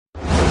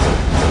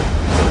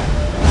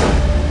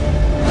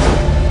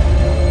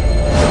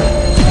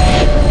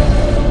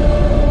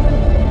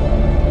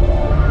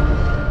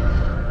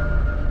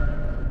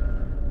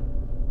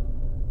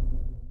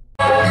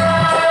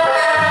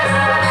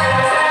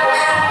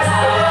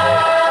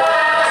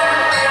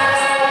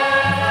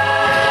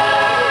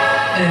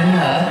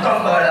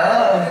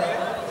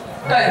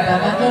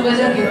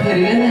बजा के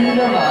फेरिए नहीं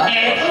बाबा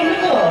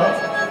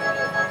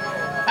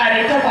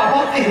अरे तो बाबा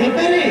फेरे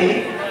फेरे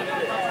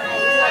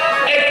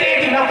एते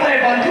दिन पर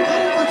बंधु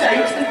घर को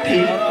जाइछथि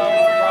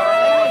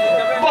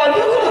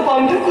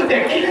बंधु को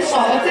देखिले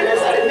सहज में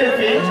साड़ी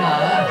देबे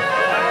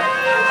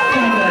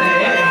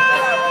अरे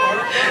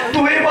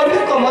तू ए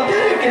बंधु को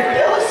मध्य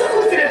केते हस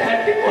खुशी रे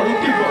फाटी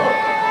पडुतिबो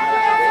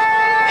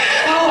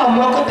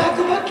हम कथा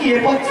को किए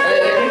पछे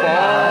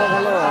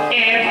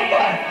ए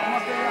बाबा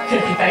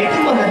सेठी ताई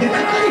तू मन दुख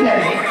करिना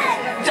रे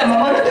जमा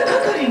मन दुख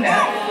करिना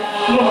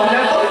मो मन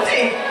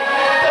कहूची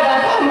तो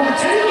बाबा मुझे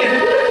छड़ी के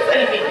दूर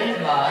परबी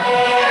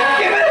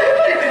के बारे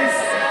परबी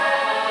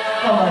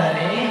हमारा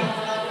रे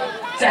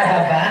जा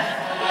बाबा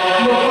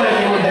मो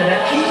कोले मुंडा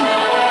रखी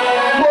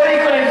मोरी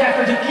कोले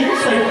जाको जो की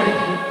सही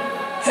पड़ी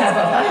जा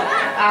बाबा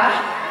आ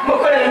मो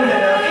कोले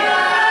मुंडा रखी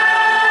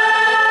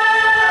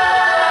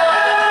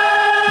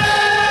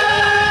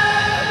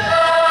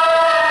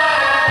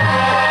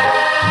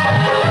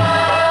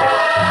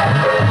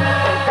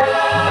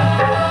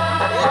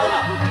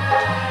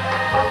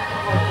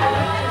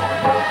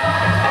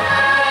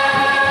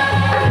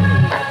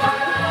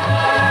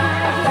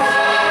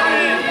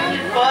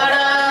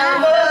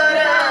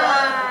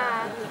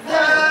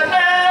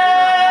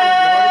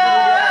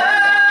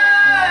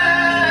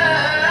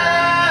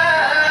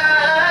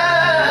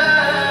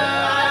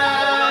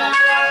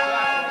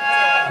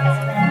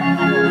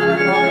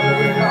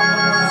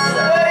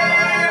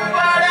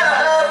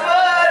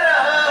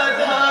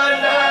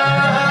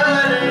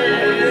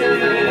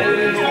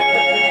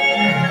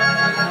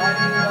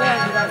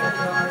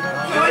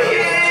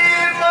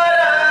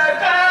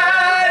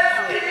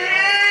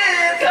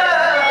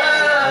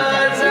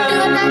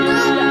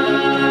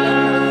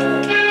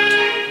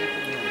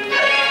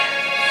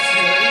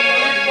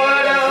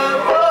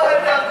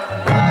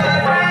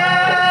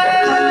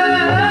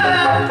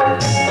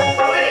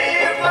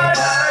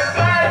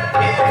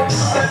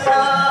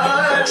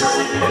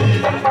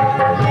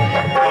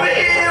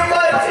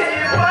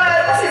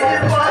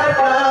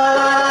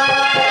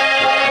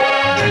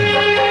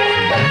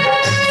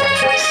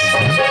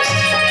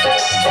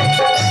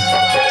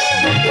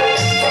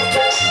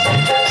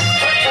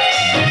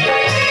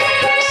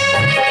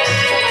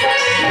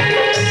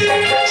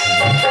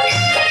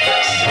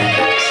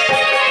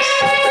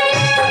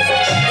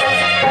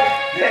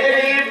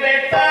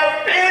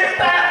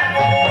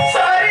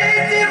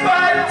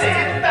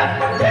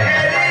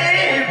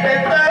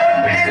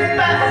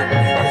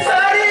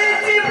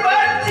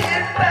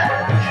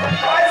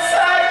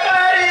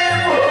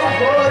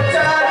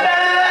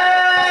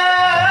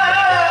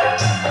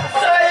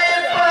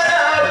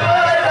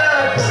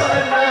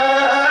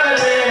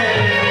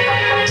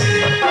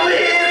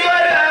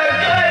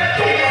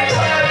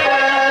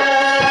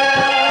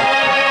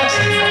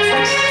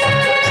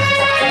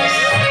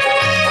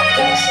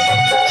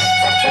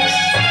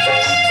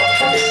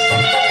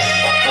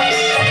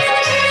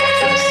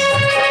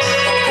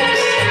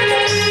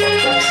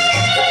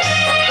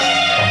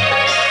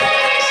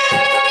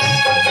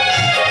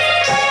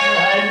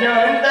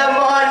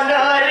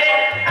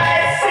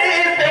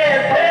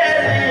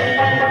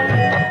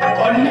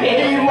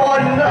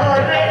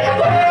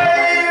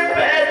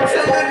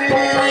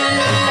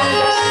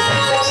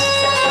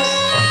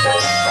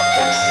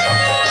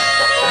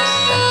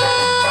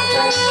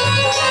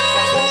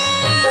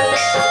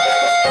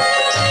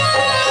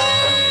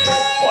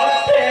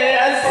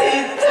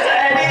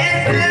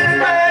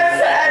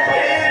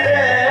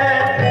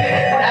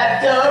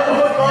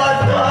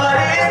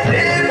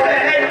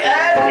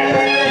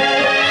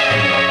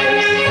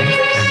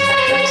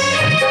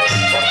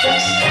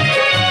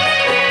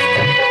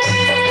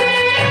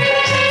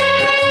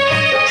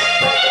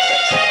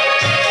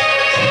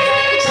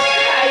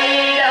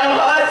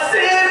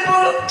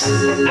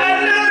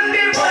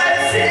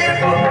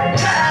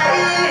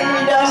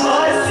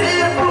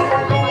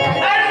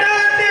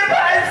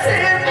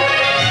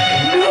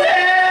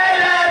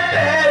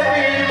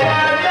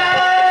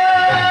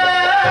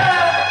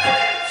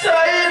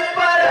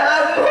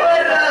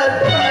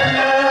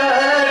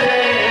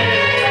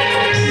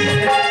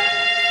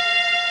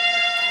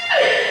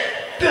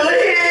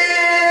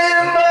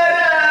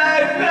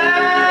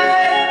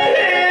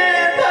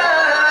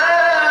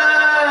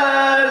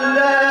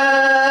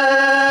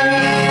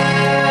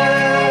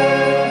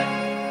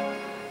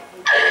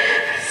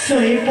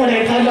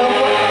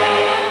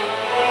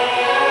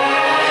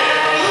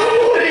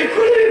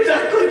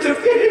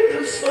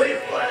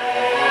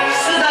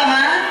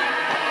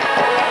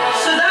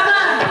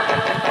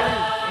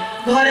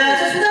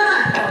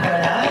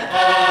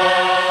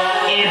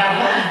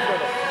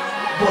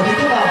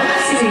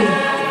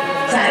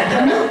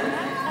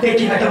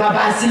देखी तो बाबा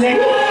आसिले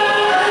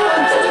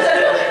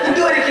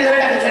दूर की जगह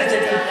डाक चल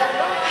चल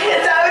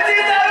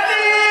जाओ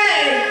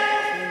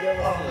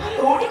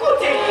उठ को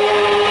थे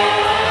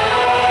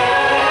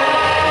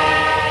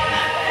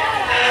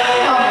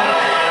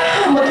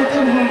हम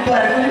तो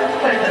पर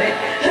पड़ करे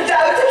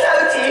जाओ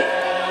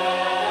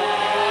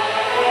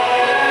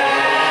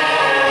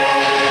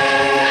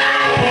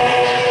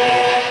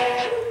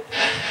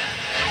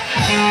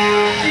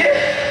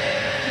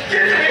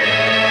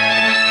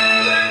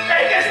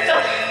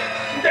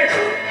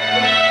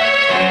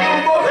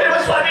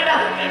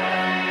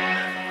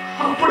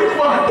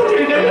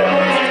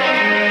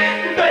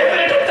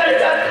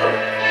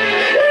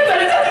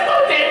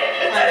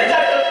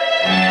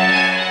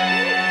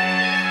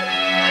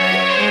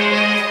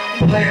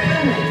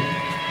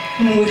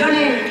ମୁଁ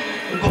ଜଣେ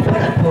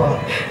ଗୋପାଳ ପୁଅ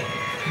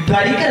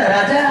ଦ୍ୱାରିକାର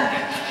ରାଜା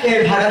ଏ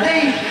ଭାର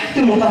ଦେଇ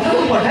ତୁମ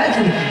ପାଖକୁ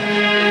ପଠାଇଛନ୍ତି।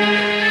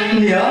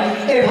 ନିଅ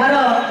ଏ ଭାର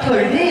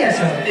ଥୋଇ ଦେଇ ଆସ।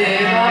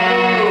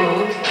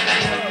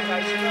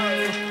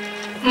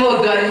 ମୋ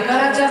ଦ୍ୱାରିକା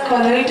ରାଜା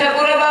କହ୍ନେଇ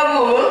ଠାକୁର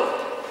ବାବୁ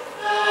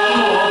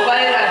ମୋ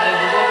ପାଇଁ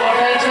ରାଜଭୋଗ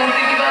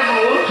ପଠାଇଛନ୍ତି କି ବାବୁ?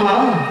 ହଁ,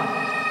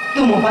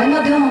 ତୁମ ପାଇଁ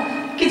ମଧ୍ୟ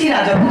କିଛି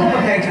ରାଜଭୋଗ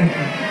ପଠାଇଛନ୍ତି।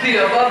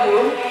 ଦିଅ ବାବୁ,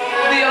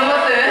 ଦିଅ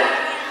ମତେ।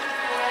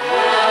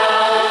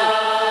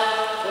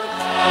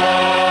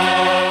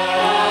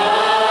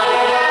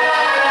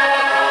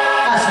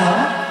 ଆସ।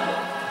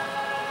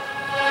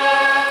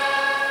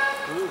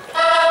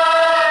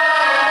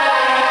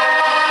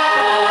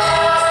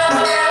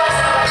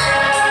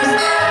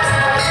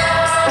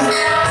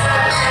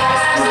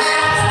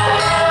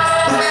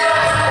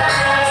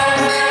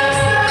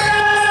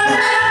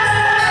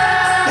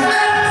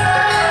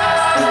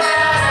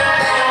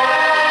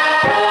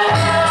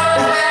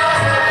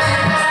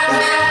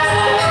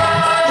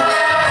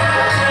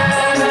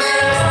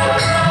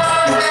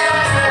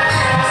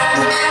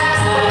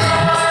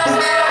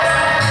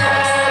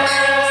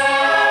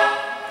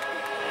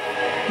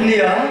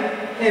 ନିଅ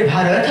ଏ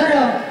ଭାର ଏଥର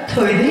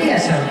ଥୋଇ ଦେଇ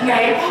ଆସ।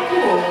 ନାଇଁ ବାବୁ,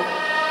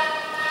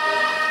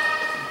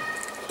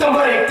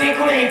 ତମର ଏତେ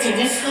ଗୁଡ଼ାଏ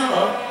ଜିନିଷ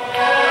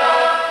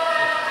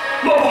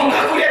ମୋ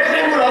ଭଙ୍ଗା କୁଡ଼ିଆ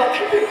ଘରେ ମୁଁ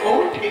ରଖିବି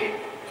କୋଉଠି?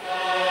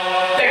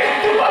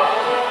 ଦେଖନ୍ତୁ ବାବୁ,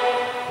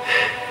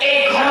 ଏଇ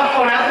ଘର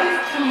କଣା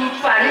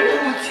ପାଣି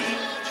ରହୁଛି,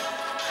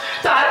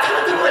 ତା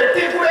ଛଡ଼ା ତୁମ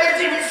ଏତେ ଗୁଡ଼ାଏ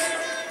ଜିନିଷ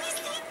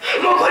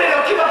ମୋ ଘରେ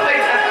ରଖିବା ପାଇଁ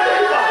ଜାଗା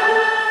ନାହିଁ ବାବୁ।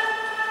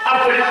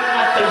 ଆପଣ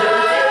ହାତ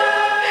ଯୋଡୁଛି,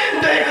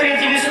 ଦୟାକରି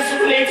ଜିନିଷ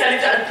ସବୁ ନେଇ ଚାଲି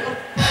ଯାଆନ୍ତୁ।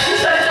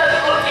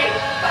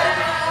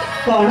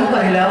 କଣ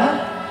କହିଲ?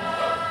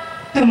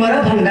 ତୁମର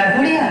ଭଙ୍ଗା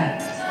କୁଡ଼ିଆ?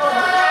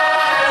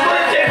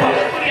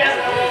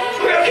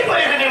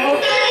 ରଖିପାରିବିନି ମୁଁ।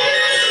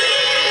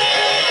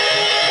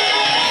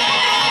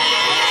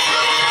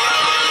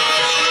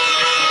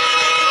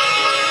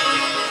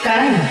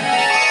 କାହିଁ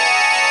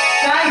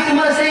କାହିଁ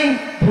ତୁମର ସେଇ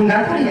ଭଙ୍ଗା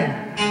କୁଡ଼ିଆ?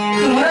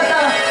 ତୁମର ତ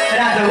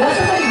ରାଜବଂଶ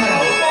ପରିବାର।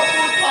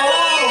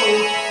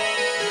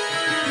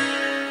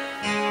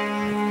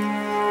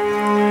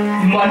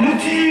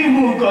 ମାନୁଛି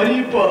ମୁଁ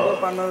ଗରିବ,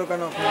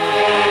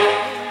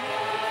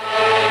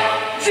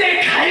 ସେ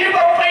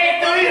ଖାଇବା ପାଇଁ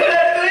 2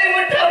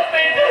 ମୁଠା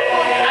ପେଟ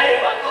ମୁଁ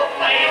ଖାଇବାକୁ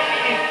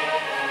ପାଇନି।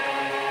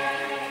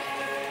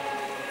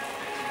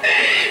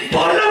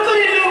 ଭଲ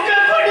କରି ଲୁଗା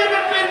ଖଣ୍ଡିକ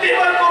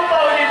ପିନ୍ଧିବାକୁ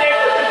ପାଉନି।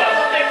 ଦେଖନ୍ତୁ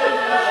ବାବୁ,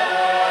 ଦେଖନ୍ତୁ,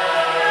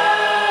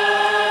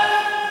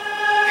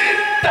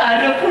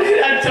 ତାର ପୁଣି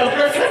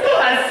ରାଜପ୍ରସାଦ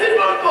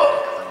ଆସିବାକୁ।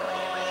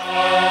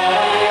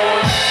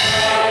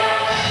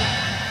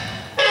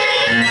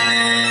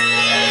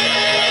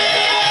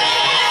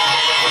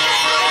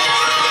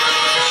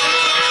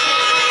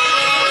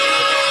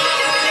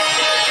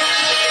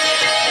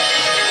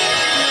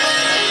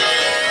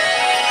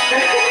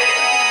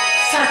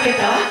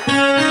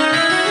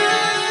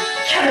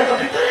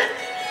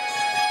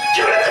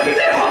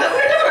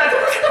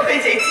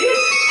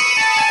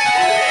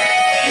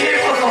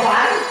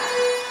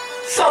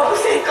 ସବୁ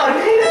ସେଇ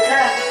କହ୍ନେଇ ରାଜା।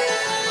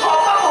 ହଁ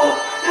ବାବୁ,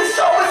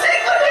 ସବୁ ସେଇ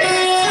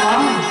କହ୍ନେଇ। ହଁ,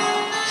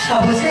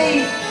 ସବୁ ସେଇ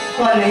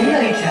କହ୍ନେଇ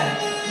ଇଚ୍ଛା।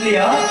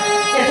 ନିଅ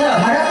ଏଥର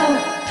ଭାରକୁ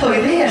ଥୋଇ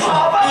ଦେଇ ଆସ।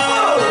 ହଁ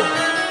ବାବୁ,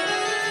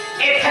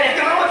 ଏଠାରେ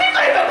ତୁମେ ମୋତେ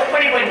କହିବାକୁ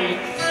ପଡ଼ିବନି।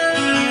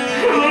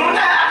 ମୁଁ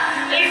ନା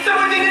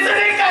ଏସବୁ ଜିନିଷ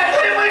ନେଇ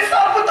କାନ୍ଥରେ ମୁଁ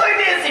ସବୁ ଥୋଇ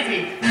ଦେଇ ଆସିବି।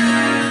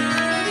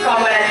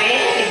 କମଳାରେ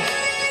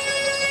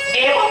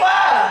ଏ ବାବା,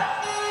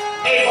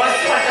 ଏ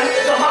ବସିବାଟା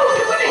ମୋତେ ଜମା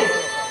ଉଠିବନି।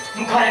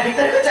 ମୁଁ ଘର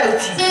ଭିତରକୁ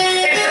ଯାଉଛି,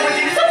 ଏସବୁ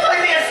ଜିନିଷ ଥୋଇ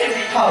ଦେଇ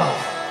ଆସିବି। ହଉ,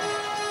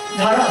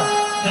 ଧର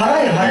ଧର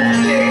ଏ ଭାର।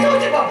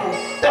 ନେଇଯାଉଛି ବାବୁ,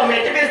 ତମେ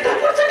ଏତେ ବ୍ୟସ୍ତ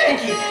କରୁଛ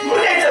କାହିଁକି? ମୁଁ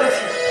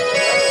ନେଇଯାଉଛି।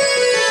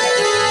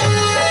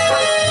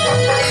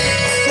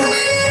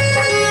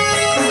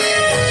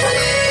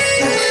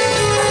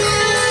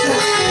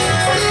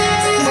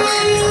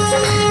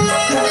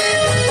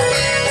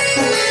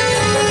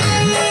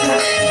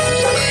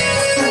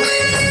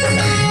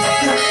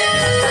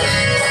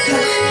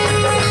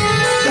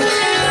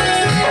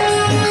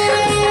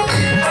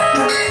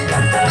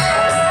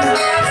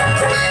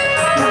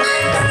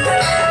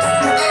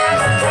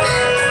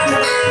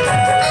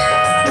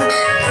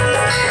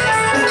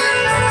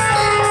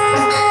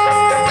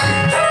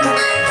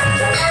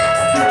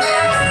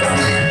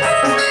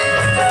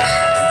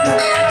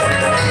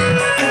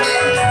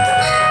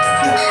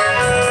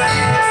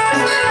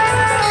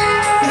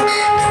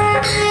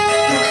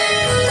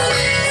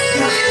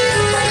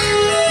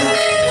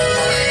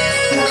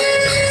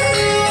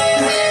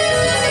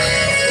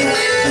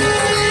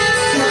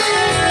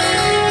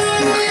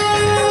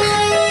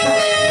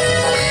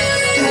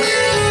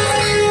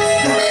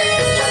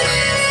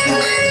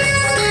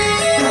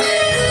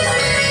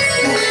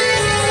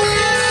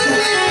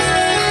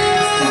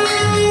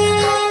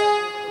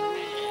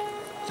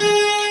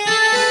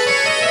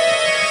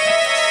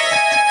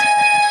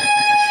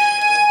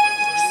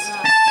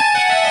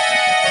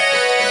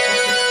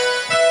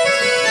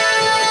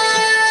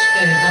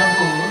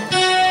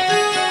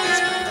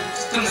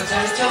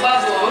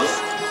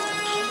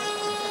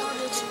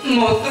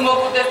 ମୁଁ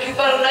ତୁମକୁ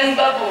ଦେଖିପାରୁ ନାହିଁ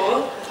ବାବୁ।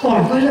 କଣ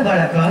କହିଲ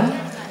ବାଳକ?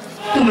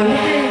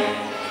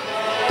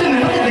 तुम्हें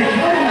मत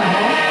देखिपार ना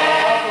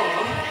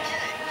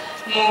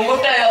ମୁଁ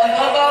ଗୋଟେ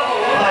ଅନ୍ଧ ବାବୁ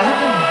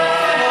ବାଳକ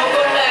ମୁଁ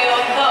ଗୋଟେ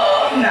ଅନ୍ଧ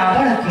ନା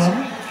ବାଳକ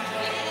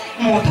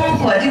ମୁଁ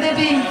ତୁମକୁ ଆଜି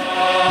ଦେବି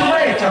ତୁମର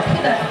ଏ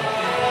ଚକ୍ଷୁଟା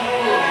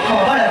ହଁ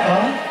ବାଳକ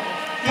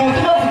ମୁଁ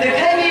ତୁମକୁ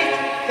ଦେଖାଇବି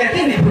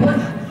ଏତେ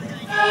ନିର୍ଭୁଲ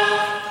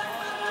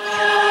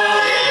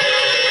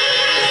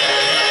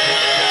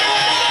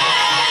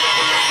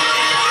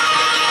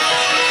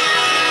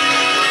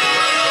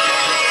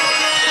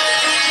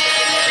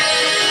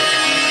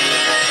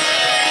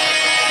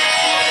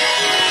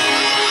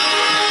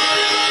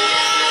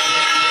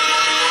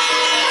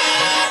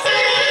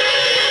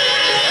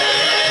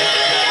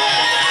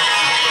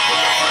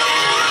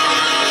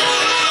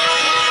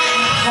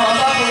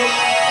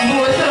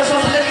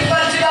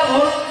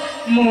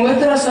ମୁଁ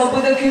ଏଥର ସବୁ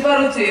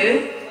ଦେଖିପାରୁଛି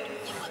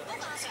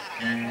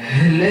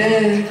ହେଲେ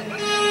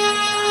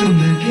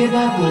ତୁମେ କିଏ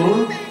ବାବୁ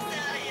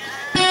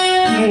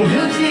ମୁଁ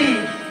ହେଉଛି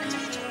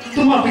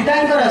ତୁମ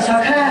ପିତାଙ୍କର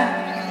ସଖା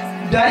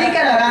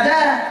ଦ୍ୱାରିକାର ରାଜା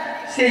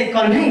ସେଇ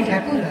କହ୍ନେଇ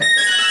ଠାକୁର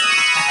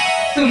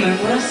ତୁମେ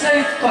ମୋର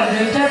ସେଇ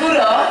କହ୍ନେଇ ଠାକୁର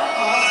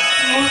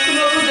ମୁଁ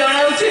ତୁମକୁ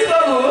ଜଣାଉଛି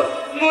ପ୍ରଭୁ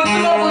ମୁଁ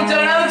ତୁମକୁ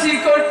ଜଣାଉଛି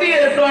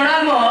କୋଟିଏ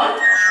ପ୍ରଣାମ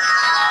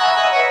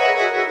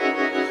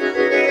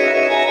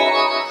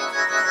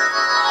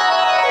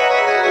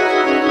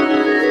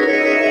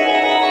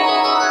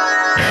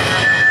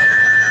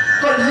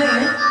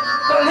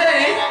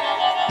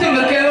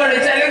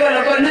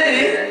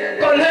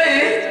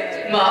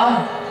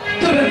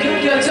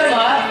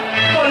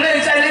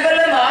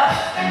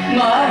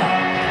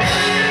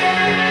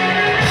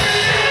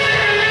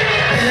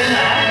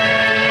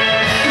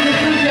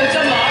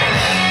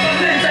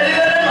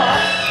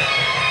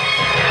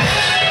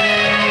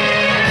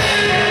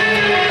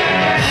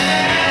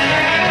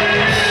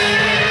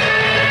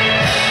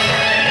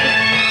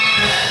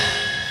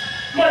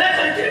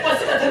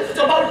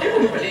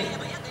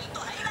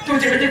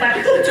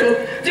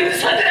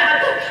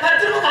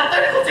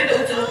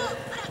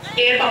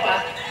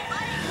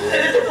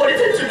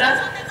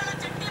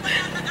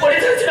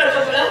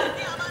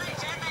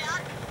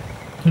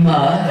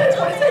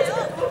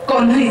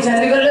कन्हई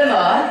चली गले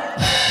माँ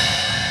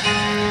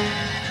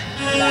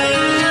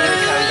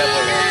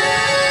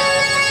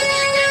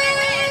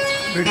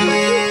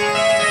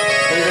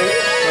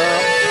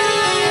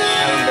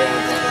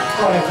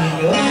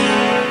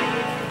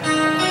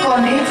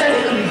कन्हई चली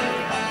गली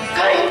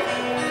कहीं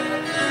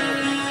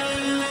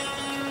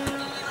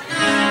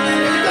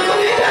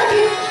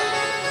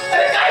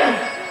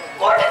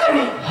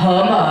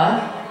हाँ माँ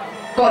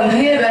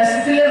कन्हई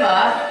बसी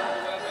माँ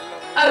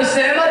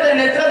से मत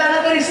नेत्रदान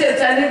कर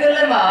चली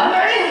गले माँ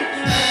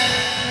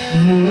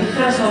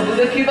मुझे सब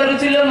देखी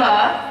पारुची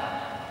माँ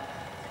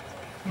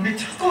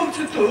मिछ कहू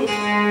तू तो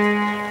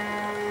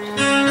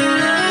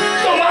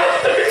मां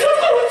तो मिछ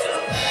कहू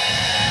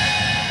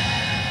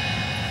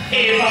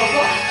ए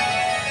बाबा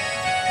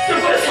तू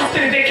को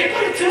साथी देखी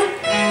पारुछ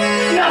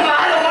ना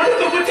मां मन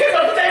तो बुझे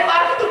बाबू जाई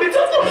मां तो मिछ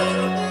कहू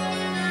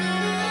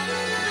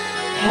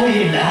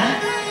होइला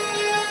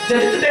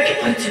जब तू देखी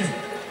पारुछ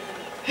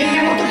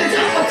हेले मो तो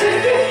जा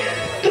पछरे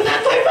तू ता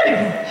कहि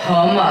परिबु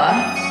हां मां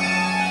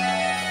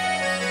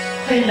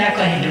हेला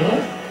कहिलो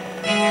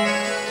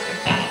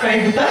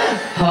कहिबु ता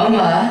हां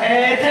मां ए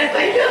ता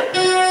कहिलो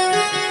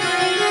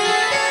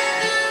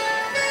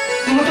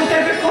मो तो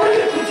तेरे फोन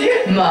देखुची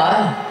मां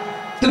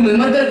तुम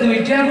मते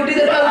दुईटा गुटी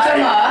देखाउछ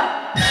मां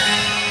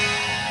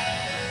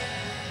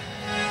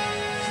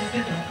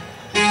सत्य तो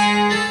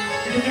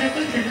एटा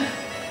कोइ देला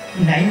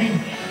नहीं नहीं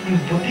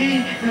बोटे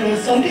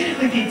संदेह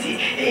कोइ दीची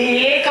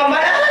ए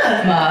कमला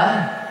मां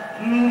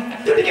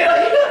तू टिके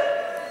रहिलो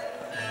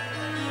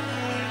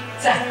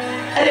चा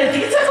अरे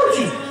टिके चा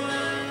कोची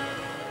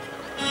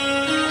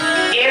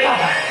ए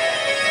बाबा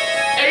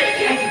ए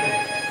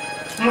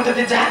टिके मो तो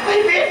जा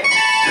कहिबे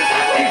तू ता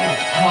कहिबे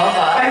हां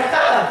मां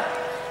पैसा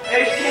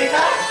ए टिके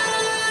ता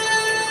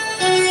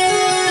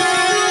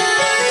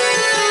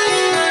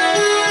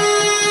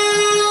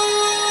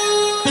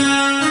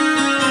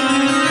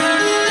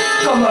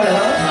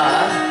कमला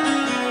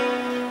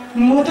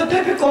मो तो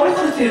तेरे कौन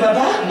करते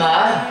बाबा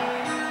मां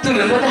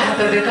तुम्हें मत हाथ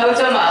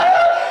देखाउछ मां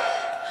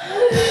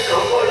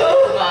कमला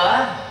मां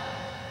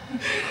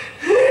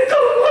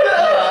कमला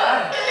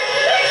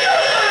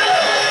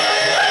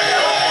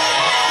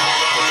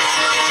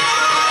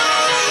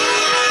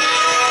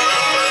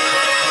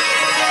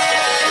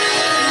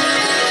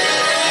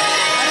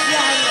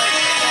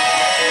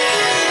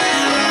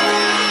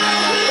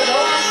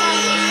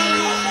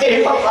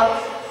ए बाबा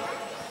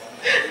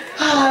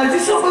आज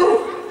सब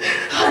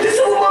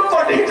मो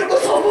कटे को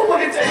सब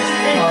बोले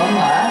चाहिए हां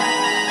मां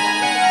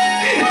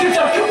तू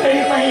चक्कर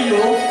नहीं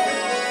पाइलो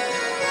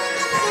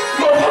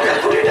मो भगा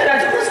कुड़ीटा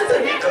राजप्रसाद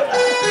ही कला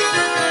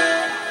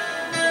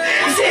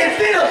से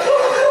एते रथ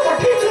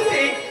पठे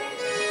छथि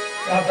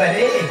बाबा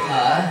रे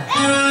हां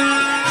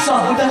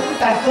सबुदा को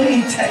ताकर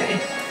इच्छा रे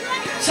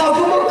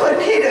सब मो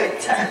कटे रे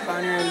इच्छा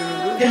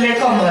हेले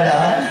कमला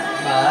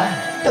मां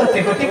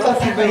तोते गोटे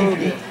कथा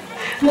कहिबी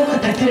मो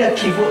कथाटी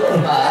रखिबो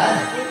मां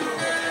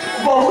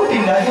बहुत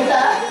दिन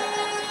है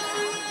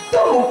तो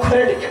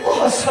मुखरे टिके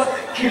हस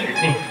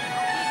खिलनी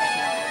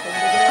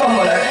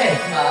कमला रे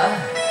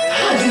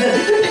आज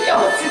जदि तू टिके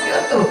हसी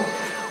दियो तो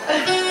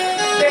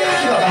देखा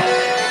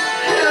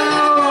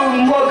बाबा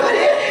मो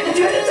घरे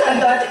जेते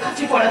चांद आज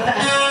खसी पड़ता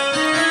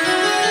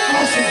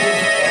हसी दे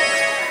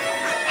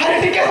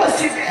हर टिके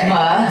हसी दे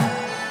माँ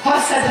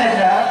हसा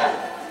था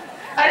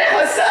अरे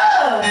हसा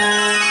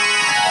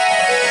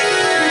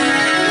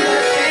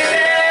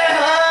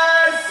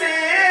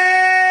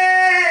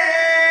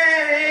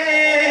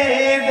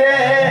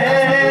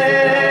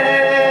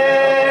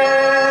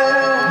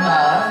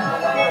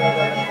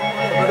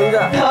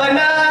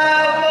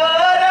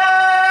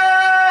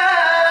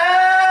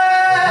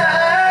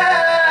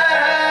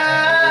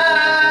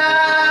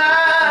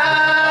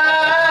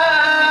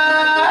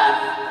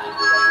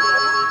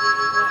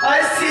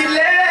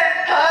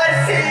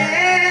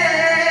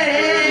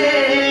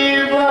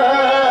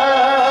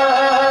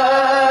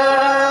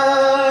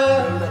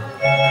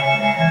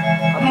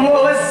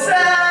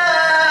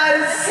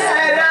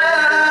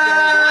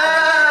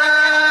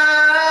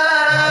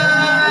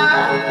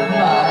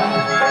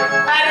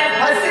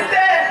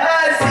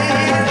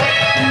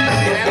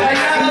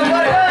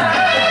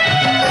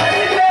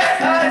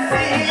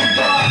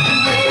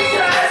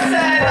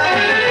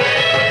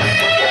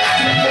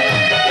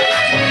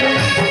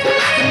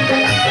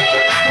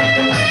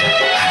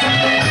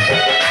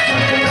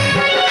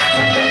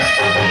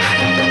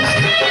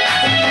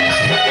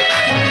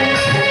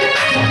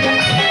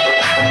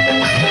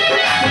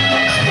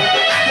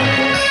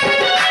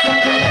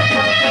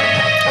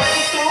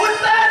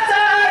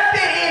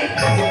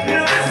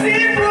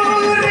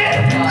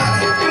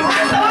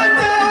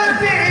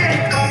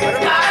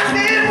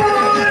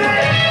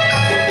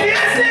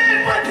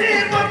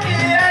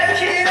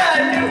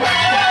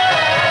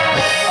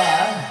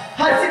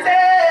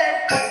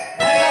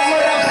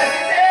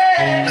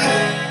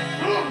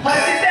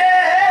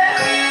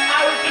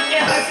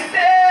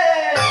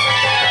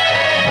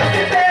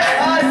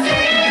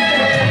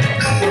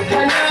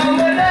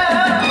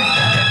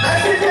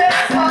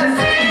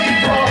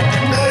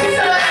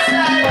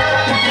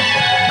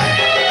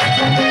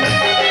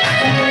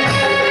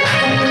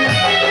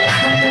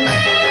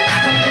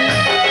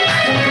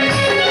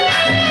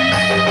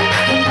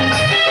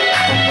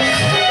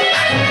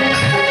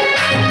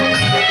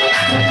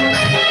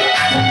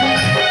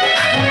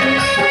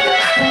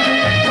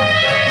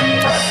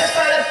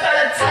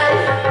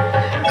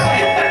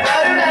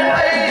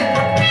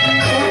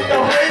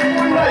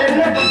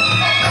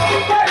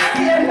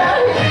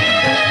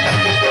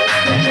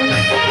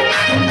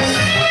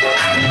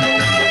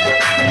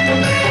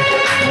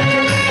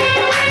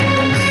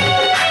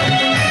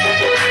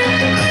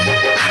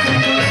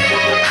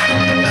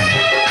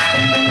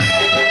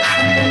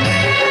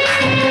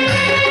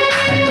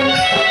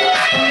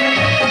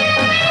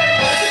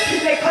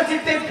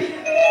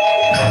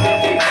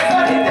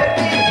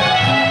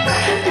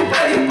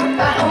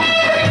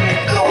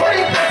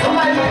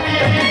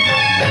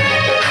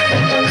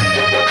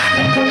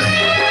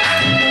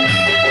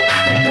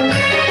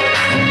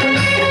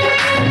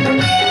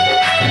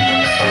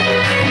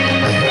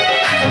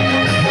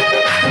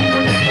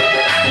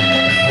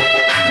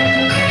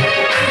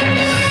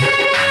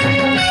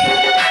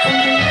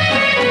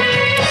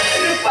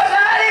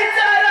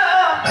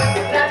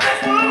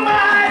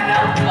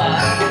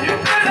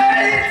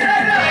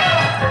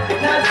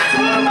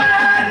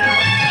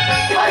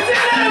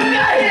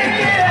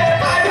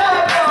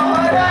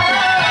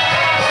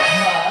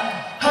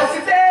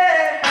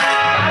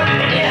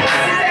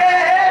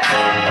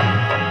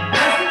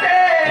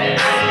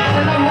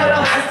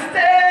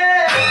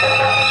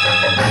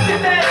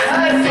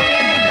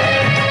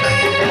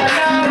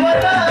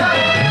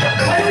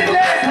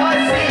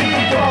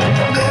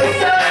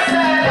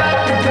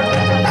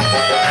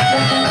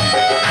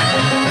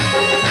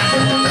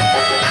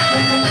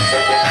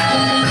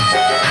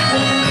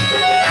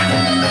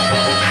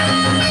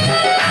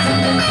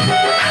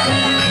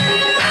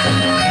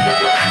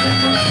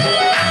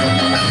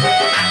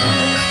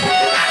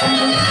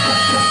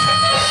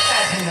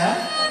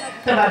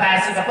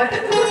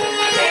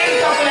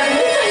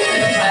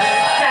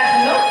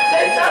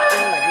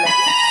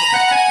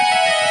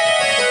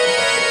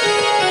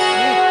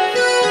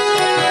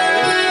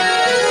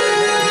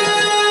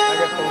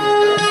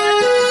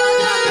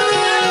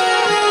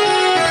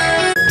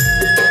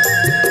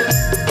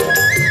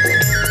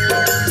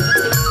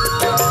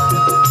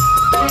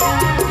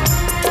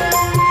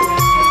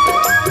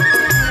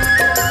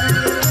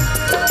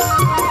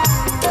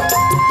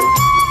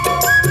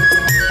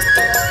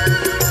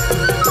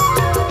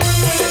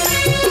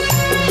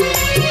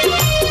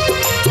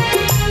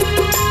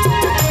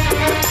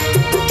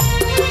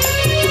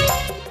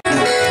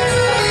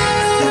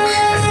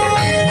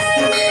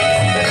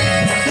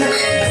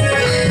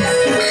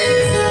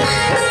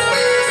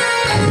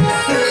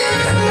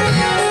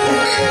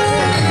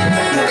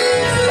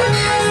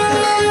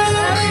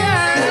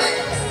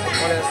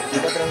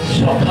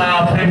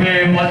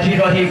मझी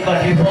रही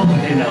कटी बहुत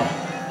दिन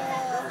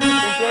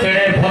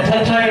तेरे पथ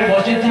छाई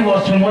बसी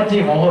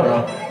सुमति मोहर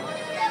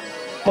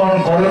कौन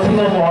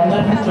करुथिବ ମୋ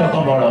ଅନ୍ଧପୁତ୍ର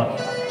କମଳ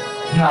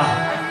ନା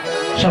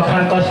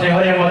ସଖାଙ୍କ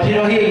ସ୍ନେହରେ ମଝି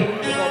ରହି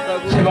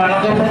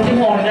ସେମାନଙ୍କ ପ୍ରତି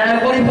ମୁଁ ଅନ୍ୟାୟ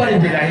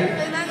କରିପାରିବି ନାହିଁ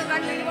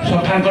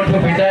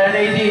ସଖାଙ୍କଠୁ ବିଦାୟ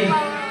ନେଇକି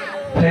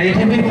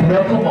ଫେରିଥିବି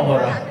ପୁରକୁ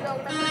ମୋହର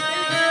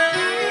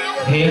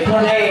ହେ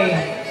କନେଇ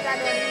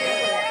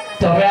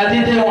ତମେ ଆଜି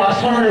ଯେଉଁ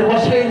ଆସନରେ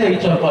ବସେଇ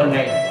ଦେଇଛ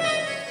କନେଇ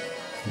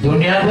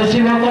ଦୁନିଆ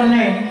ଘୋଷିବ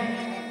କନେଇ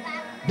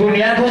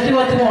ଦୁନିଆ ଘୋଷିବ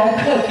ତୁମ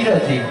ଅଙ୍ଖ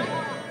କିରତି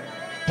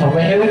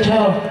ତମେ ହେଉଛ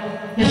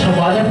ଏ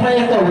ସମାଜ ପାଇଁ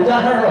ଏକ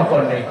ଉଦାହରଣ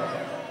କନେଇ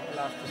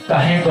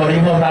କାହିଁ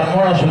ଗରିବ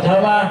ବ୍ରାହ୍ମଣ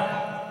ସୁଦାମା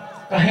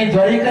କାହିଁ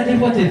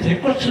ଦ୍ୱାରିକାଧିପତି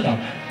ଶ୍ରୀକୃଷ୍ଣ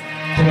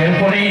ତୁମେ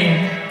ପୁଣି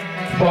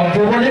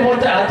ବନ୍ଧୁ ବୋଲି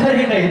ମୋତେ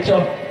ଆଦରି ନେଇଛ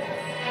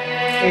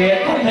ଏ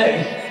କନେଇ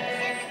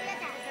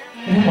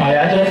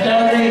ମାୟା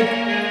ଜଞ୍ଜାଳରେ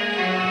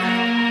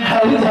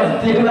ଆଉ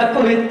ଧରତି ଗୁଡ଼ାକୁ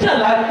ଇଚ୍ଛା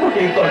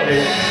ଲାଗୁନି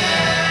କନେଇ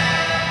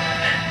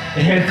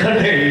ଏ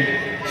କନେଇ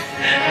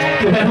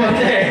ତୁମେ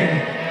ମୋତେ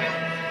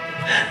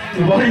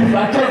ତୁମରି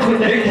ପାଖକୁ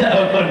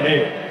ନେଇଯାଅ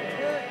କନେଇ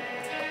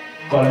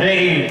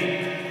କନେଇ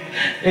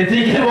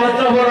ଏତିକି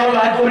ମାତ୍ର ବଡ଼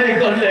ମାଗୁଣି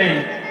କନେଇ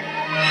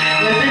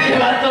ଏତିକି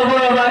ମାତ୍ର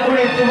ବଡ଼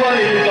ମାଗୁଣି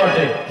ତୁମରି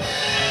ନିକଟେ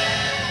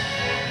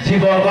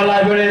ଜୀବ ଗଲା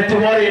ବେଳେ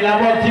ତୁମରି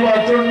ନାମ ଥିବ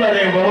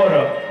ତୁଣ୍ଡରେ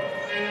ମୋହର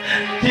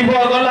ଜୀବ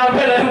ଗଲା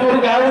ବେଳେ ମୁଁ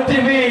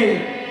ଗାଉଥିବି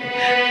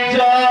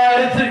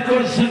ଜୟ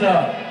ଶ୍ରୀକୃଷ୍ଣ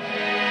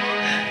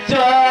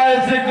ଜୟ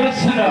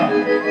ଶ୍ରୀକୃଷ୍ଣ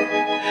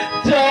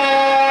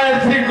ଜୟ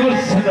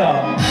ଶ୍ରୀକୃଷ୍ଣ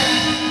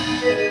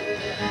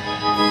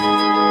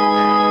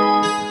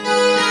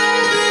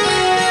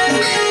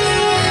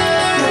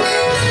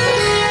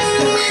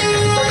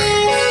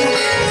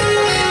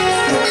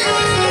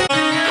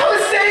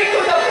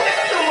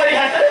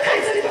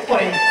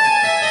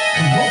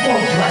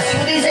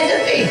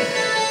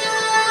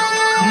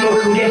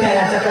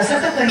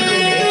प्रसाद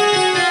करदेले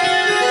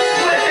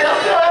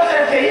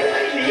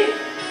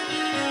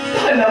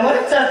धन मोर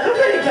चाकु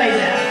कर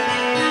पाइला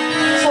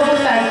सब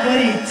तांकर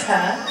इच्छा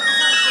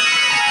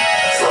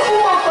सब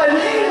मो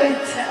कन्हैर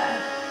इच्छा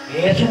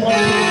ए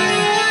सुमति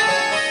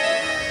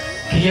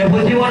किए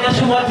बुझिब न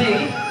सुमति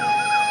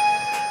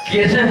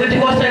किए से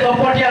बुझिब से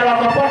कपटियार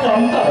कपट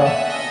अंतर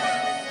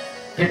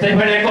केते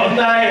बेले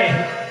गंदाए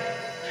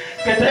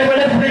केते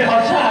बेले पुरी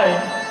हसाए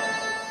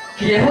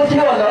किए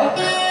बुझिब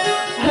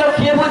न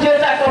किए बुझे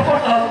ता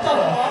कपट अंतर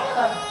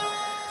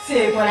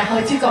से परा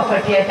होची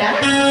कपटियाटा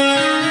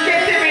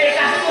केते बेले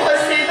काहको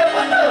हसे दब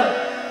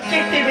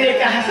केते बेले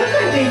काहको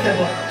कहि दब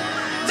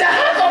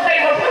जहा कपाई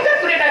म पंजा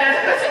कुरे टाका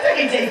प्रसिद्ध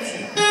के जाईछि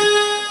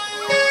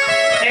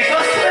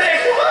एकस्वरे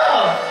कुह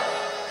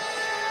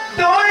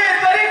दोए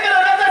बरी कर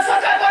राजा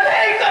सका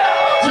कढाई करो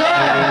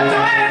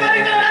दोए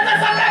बरी कर राजा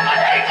सका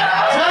कढाई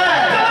करो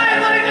दोए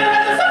बरी कर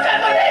राजा सका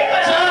कढाई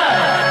करो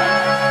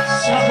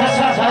सफा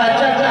सफा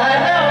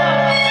जगालो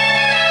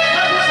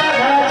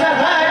सफा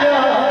सफा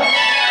जगालो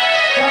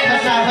सफा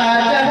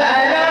सफा